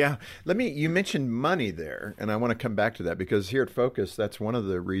time. Yeah. You mentioned money there, and I want to come back to that because here at Focus, that's one of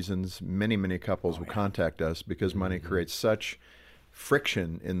the reasons many, many couples will contact us because money creates such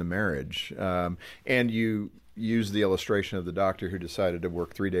friction in the marriage. And you use the illustration of the doctor who decided to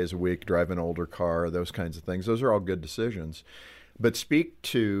work 3 days a week, drive an older car, those kinds of things. Those are all good decisions. But speak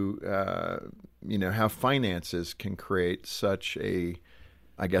to, how finances can create such a,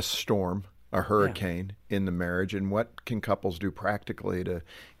 storm, a hurricane in the marriage, and what can couples do practically to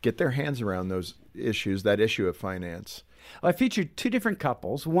get their hands around those issues, that issue of finance? Well, I featured 2 different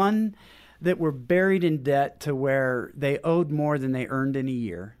couples, one that were buried in debt to where they owed more than they earned in a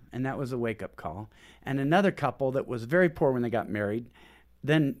year, and that was a wake-up call, and another couple that was very poor when they got married,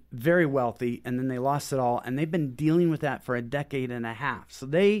 then very wealthy, and then they lost it all, and they've been dealing with that for a decade and a half. So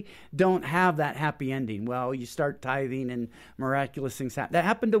they don't have that happy ending. Well, you start tithing and miraculous things happen. That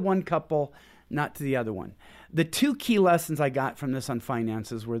happened to one couple, not to the other one. The 2 key lessons I got from this on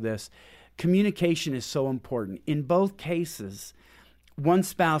finances were this. Communication is so important. In both cases, one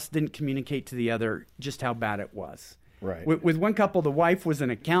spouse didn't communicate to the other just how bad it was. Right. With one couple, the wife was an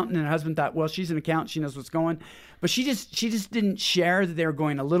accountant, and the husband thought, well, she's an accountant, she knows what's going. But she just didn't share that they were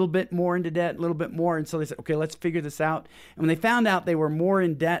going a little bit more into debt, a little bit more. And so they said, okay, let's figure this out. And when they found out they were more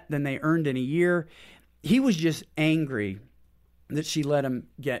in debt than they earned in a year, he was just angry that she let him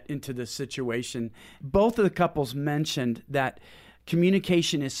get into this situation. Both of the couples mentioned that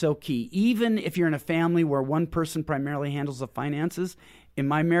communication is so key. Even if you're in a family where one person primarily handles the finances, in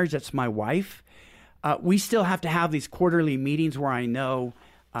my marriage, that's my wife. We still have to have these quarterly meetings where I know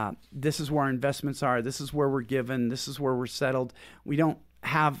this is where our investments are, this is where we're given, this is where we're settled. We don't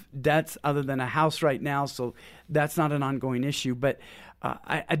have debts other than a house right now, so that's not an ongoing issue. But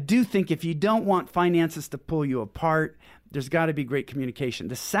I do think if you don't want finances to pull you apart, there's got to be great communication.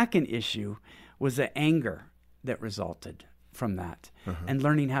 The second issue was the anger that resulted from that and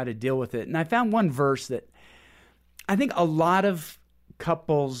learning how to deal with it. And I found one verse that I think a lot of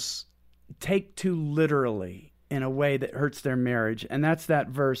couples take too literally in a way that hurts their marriage. And that's that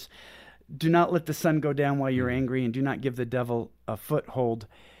verse, do not let the sun go down while you're angry, and do not give the devil a foothold.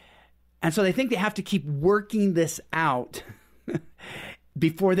 And so they think they have to keep working this out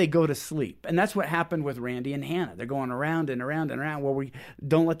before they go to sleep. And that's what happened with Randy and Hannah. They're going around and around and around. Well, we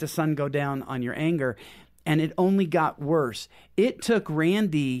don't let the sun go down on your anger. And it only got worse. It took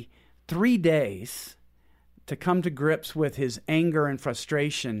Randy 3 days to come to grips with his anger and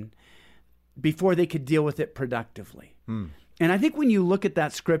frustration before they could deal with it productively. And I think when you look at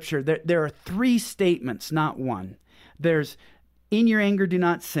that scripture, there are 3 statements, not one. There's, in your anger, do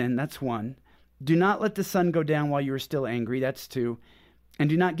not sin. That's 1. Do not let the sun go down while you are still angry. That's 2. And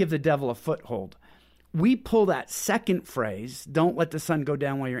do not give the devil a foothold. We pull that second phrase, don't let the sun go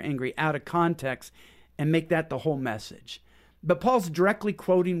down while you're angry, out of context and make that the whole message. But Paul's directly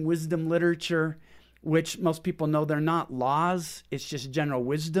quoting wisdom literature, which most people know they're not laws. It's just general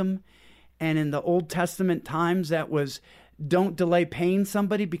wisdom. And in the Old Testament times, that was don't delay paying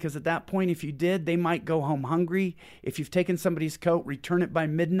somebody, because at that point, if you did, they might go home hungry. If you've taken somebody's coat, return it by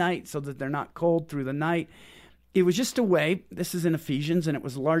midnight so that they're not cold through the night. it was just a way, this is in Ephesians, and it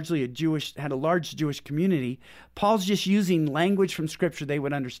was largely had a large Jewish community. Paul's just using language from Scripture they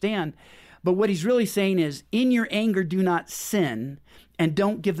would understand. But what he's really saying is, in your anger, do not sin, and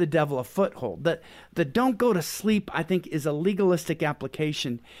don't give the devil a foothold. The don't go to sleep, I think, is a legalistic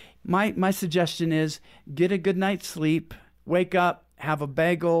application. My suggestion is, get a good night's sleep, wake up, have a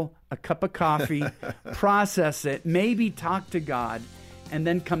bagel, a cup of coffee, process it, maybe talk to God, and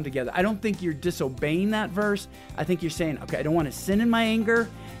then come together. I don't think you're disobeying that verse. I think you're saying, okay, I don't want to sin in my anger,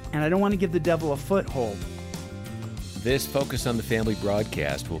 and I don't want to give the devil a foothold. This Focus on the Family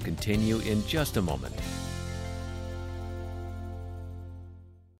broadcast will continue in just a moment.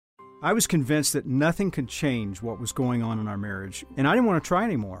 I was convinced that nothing could change what was going on in our marriage, and I didn't want to try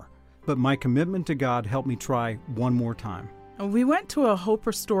anymore. But my commitment to God helped me try one more time. We went to a Hope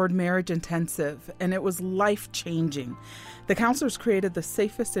Restored Marriage Intensive, and it was life-changing. The counselors created the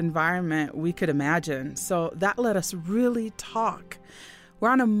safest environment we could imagine, so that let us really talk. We're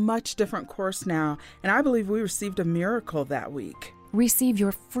on a much different course now, and I believe we received a miracle that week. Receive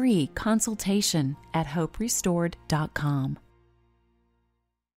your free consultation at hoperestored.com.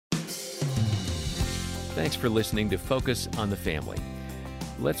 Thanks for listening to Focus on the Family.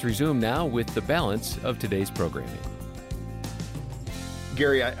 Let's resume now with the balance of today's programming.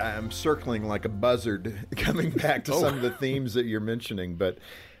 Gary, I'm circling like a buzzard coming back to some of the themes that you're mentioning, but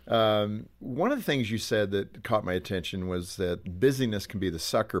one of the things you said that caught my attention was that busyness can be the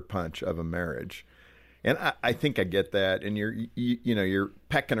sucker punch of a marriage. And I think I get that, and you're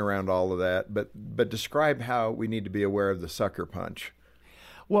pecking around all of that, but describe how we need to be aware of the sucker punch.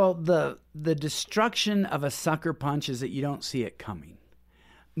 Well, the destruction of a sucker punch is that you don't see it coming.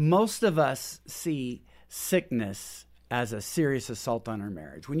 Most of us see sickness as a serious assault on our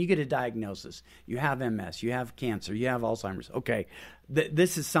marriage. When you get a diagnosis, you have MS, you have cancer, you have Alzheimer's. Okay,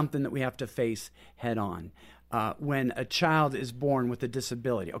 this is something that we have to face head on. When a child is born with a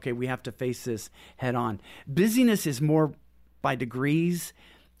disability, okay, we have to face this head on. Busyness is more by degrees.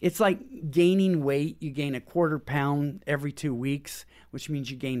 It's like gaining weight. You gain a quarter pound every 2 weeks, which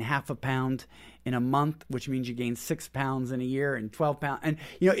means you gain half a pound in a month, which means you gain 6 pounds in a year and 12 pounds. And,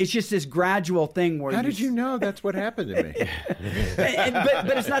 it's just this gradual thing where How did you know that's what happened to me?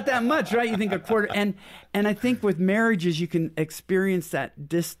 but it's not that much, right? You think a quarter. And I think with marriages, you can experience that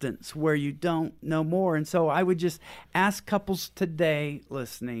distance where you don't know more. And so I would just ask couples today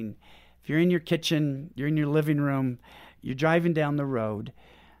listening, if you're in your kitchen, you're in your living room, you're driving down the road,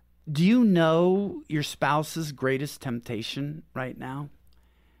 do you know your spouse's greatest temptation right now?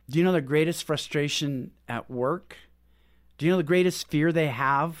 Do you know their greatest frustration at work? Do you know the greatest fear they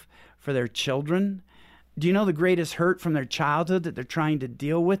have for their children? Do you know the greatest hurt from their childhood that they're trying to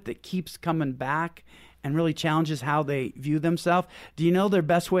deal with that keeps coming back and really challenges how they view themselves? Do you know their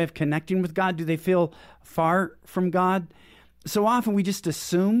best way of connecting with God? Do they feel far from God? So often we just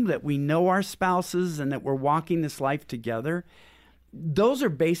assume that we know our spouses and that we're walking this life together. Those are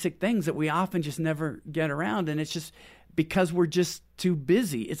basic things that we often just never get around, and it's just because we're just too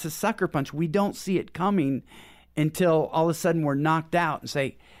busy. It's a sucker punch. We don't see it coming until all of a sudden we're knocked out and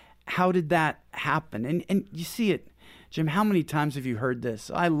say, how did that happen? And you see it, Jim, how many times have you heard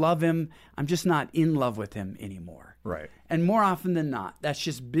this? I love him. I'm just not in love with him anymore. Right. And more often than not, that's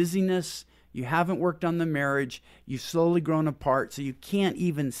just busyness. You haven't worked on the marriage. You've slowly grown apart, so you can't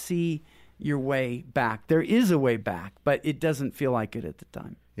even see your way back. There is a way back, but it doesn't feel like it at the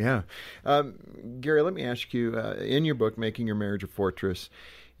time. Yeah. Gary, let me ask you, in your book, Making Your Marriage a Fortress,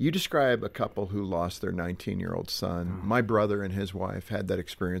 you describe a couple who lost their 19-year-old son. My brother and his wife had that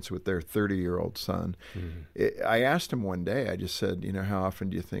experience with their 30-year-old son. I asked him one day, I just said, how often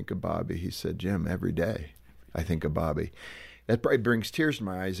do you think of Bobby? He said, Jim, every day I think of Bobby. That probably brings tears to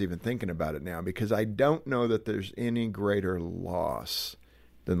my eyes even thinking about it now, because I don't know that there's any greater loss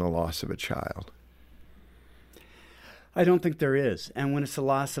than the loss of a child. I don't think there is. And when it's the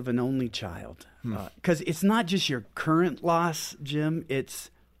loss of an only child, because it's not just your current loss, Jim,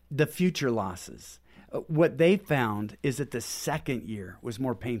 it's the future losses. What they found is that the second year was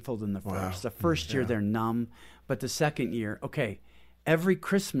more painful than the first. Wow. The first year they're numb, but the second year, okay, every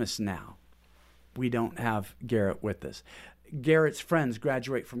Christmas now, we don't have Garrett with us. Garrett's friends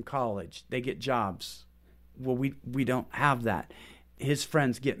graduate from college. They get jobs. Well, we don't have that. His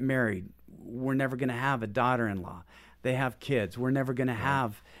friends get married. We're never going to have a daughter-in-law. They have kids. We're never going to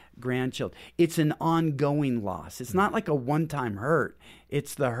have grandchildren. It's an ongoing loss. It's not like a one-time hurt.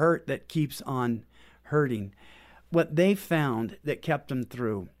 It's the hurt that keeps on hurting. What they found that kept them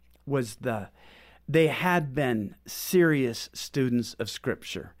through was they had been serious students of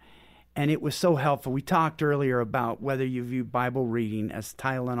Scripture. And it was so helpful. We talked earlier about whether you view Bible reading as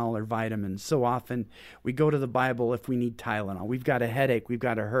Tylenol or vitamins. So often we go to the Bible if we need Tylenol. We've got a headache. We've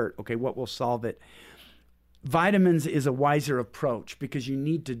got a hurt. Okay, what will solve it? Vitamins is a wiser approach because you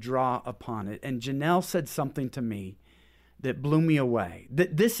need to draw upon it. And Janelle said something to me that blew me away.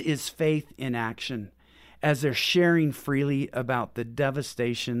 That this is faith in action as they're sharing freely about the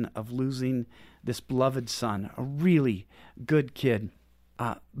devastation of losing this beloved son, a really good kid.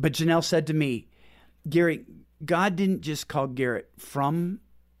 But Janelle said to me, Gary, God didn't just call Garrett from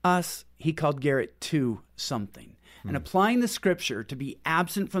us. He called Garrett to something. And applying the scripture to be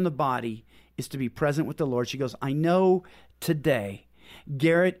absent from the body is to be present with the Lord. She goes, I know today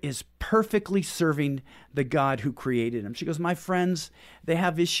Garrett is perfectly serving the God who created him. She goes, my friends, they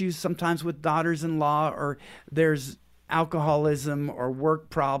have issues sometimes with daughters-in-law, or there's alcoholism or work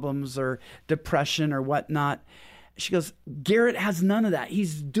problems or depression or whatnot. She goes, Garrett has none of that.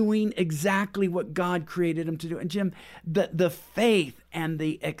 He's doing exactly what God created him to do. And Jim, the faith and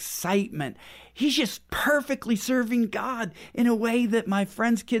the excitement, he's just perfectly serving God in a way that my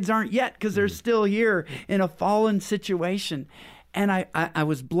friends' kids aren't yet because they're still here in a fallen situation. And I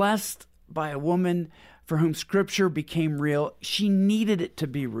was blessed by a woman for whom Scripture became real. She needed it to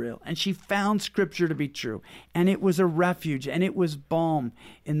be real, and she found Scripture to be true. And it was a refuge, and it was balm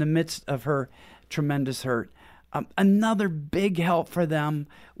in the midst of her tremendous hurt. Another big help for them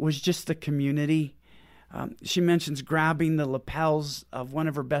was just the community. She mentions grabbing the lapels of one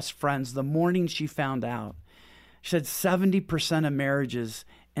of her best friends the morning she found out. She said 70% of marriages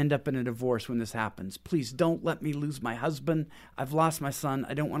end up in a divorce when this happens. Please don't let me lose my husband. I've lost my son.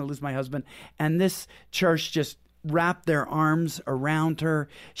 I don't want to lose my husband. And this church just wrapped their arms around her.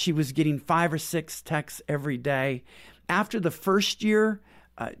 She was getting 5 or 6 texts every day. After the first year,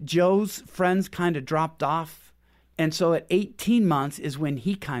 Joe's friends kind of dropped off. And so at 18 months is when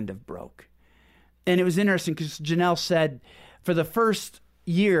he kind of broke. And it was interesting because Janelle said for the first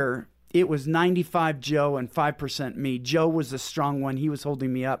year, it was 95 Joe and 5% me. Joe was the strong one. He was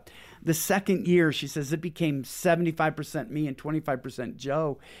holding me up. The second year, she says, it became 75% me and 25%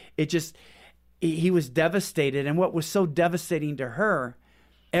 Joe. He was devastated. And what was so devastating to her,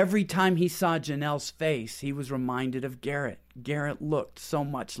 every time he saw Janelle's face, he was reminded of Garrett. Garrett looked so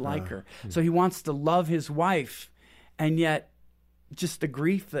much like her. So he wants to love his wife. And yet, just the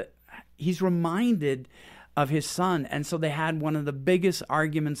grief that he's reminded of his son. And so they had one of the biggest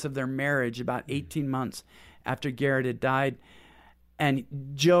arguments of their marriage about 18 months after Garrett had died. And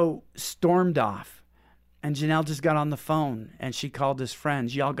Joe stormed off. And Janelle just got on the phone and she called his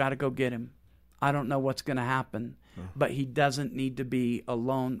friends. Y'all got to go get him. I don't know what's going to happen, but he doesn't need to be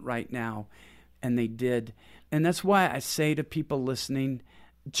alone right now. And they did. And that's why I say to people listening,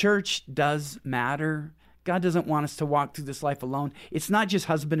 church does matter. God doesn't want us to walk through this life alone. It's not just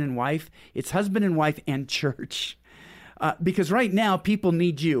husband and wife. It's husband and wife and church. Because right now, people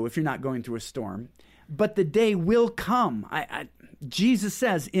need you if you're not going through a storm. But the day will come. Jesus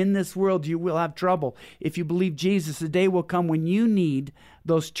says, in this world, you will have trouble. If you believe Jesus, the day will come when you need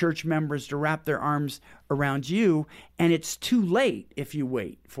those church members to wrap their arms around you. And it's too late if you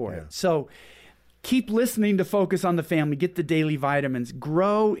wait for it. So keep listening to Focus on the Family. Get the daily vitamins.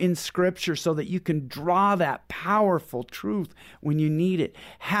 Grow in Scripture so that you can draw that powerful truth when you need it.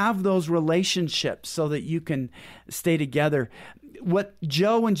 Have those relationships so that you can stay together. What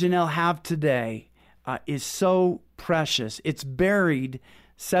Joe and Janelle have today is so precious. It's buried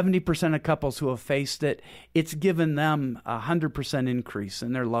 70% of couples who have faced it. It's given them 100% increase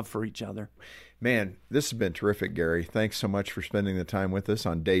in their love for each other. Man, this has been terrific, Gary. Thanks so much for spending the time with us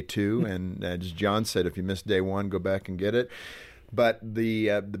on day 2. And as John said, if you missed day 1, go back and get it. But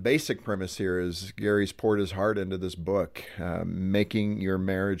the basic premise here is Gary's poured his heart into this book, Making Your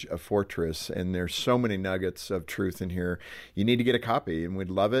Marriage a Fortress. And there's so many nuggets of truth in here. You need to get a copy, and we'd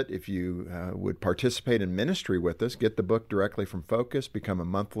love it if you would participate in ministry with us. Get the book directly from Focus. Become a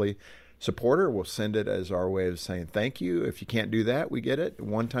monthly supporter. We'll send it as our way of saying thank you. If you can't do that, we get it. A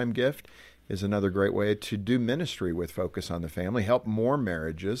one-time gift is another great way to do ministry with Focus on the Family, help more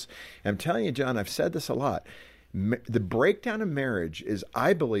marriages. And I'm telling you, John, I've said this a lot. The breakdown of marriage is,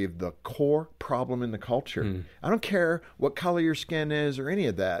 I believe, the core problem in the culture. I don't care what color your skin is or any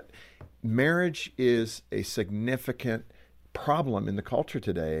of that. Marriage is a significant problem in the culture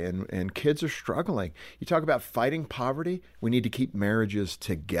today, and kids are struggling. You talk about fighting poverty. We need to keep marriages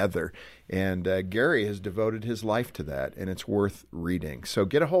together. And Gary has devoted his life to that, and it's worth reading. So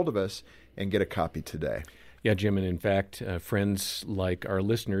get a hold of us and get a copy today. Yeah, Jim, and in fact, friends like our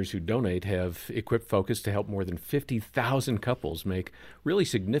listeners who donate have equipped Focus to help more than 50,000 couples make really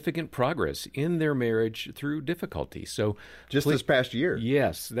significant progress in their marriage through difficulty. So, just this past year.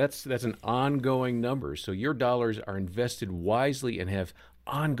 Yes, that's an ongoing number. So your dollars are invested wisely and have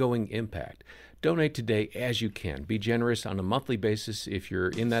ongoing impact. Donate today as you can. Be generous on a monthly basis if you're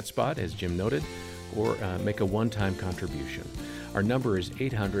in that spot, as Jim noted, or make a one-time contribution. Our number is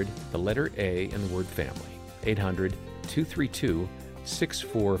 800, the letter A, and the word family.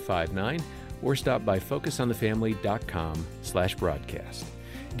 800-232-6459, or stop by focusonthefamily.com/broadcast.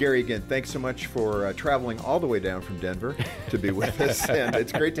 Gary, again, thanks so much for traveling all the way down from Denver to be with us. And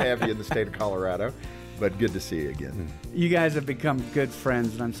it's great to have you in the state of Colorado, but good to see you again. You guys have become good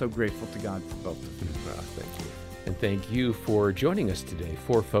friends, and I'm so grateful to God for both of you. Thank you. And thank you for joining us today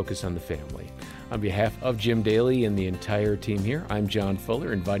for Focus on the Family. On behalf of Jim Daly and the entire team here, I'm John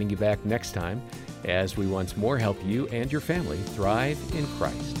Fuller, inviting you back next time as we once more help you and your family thrive in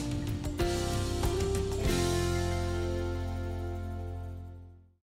Christ.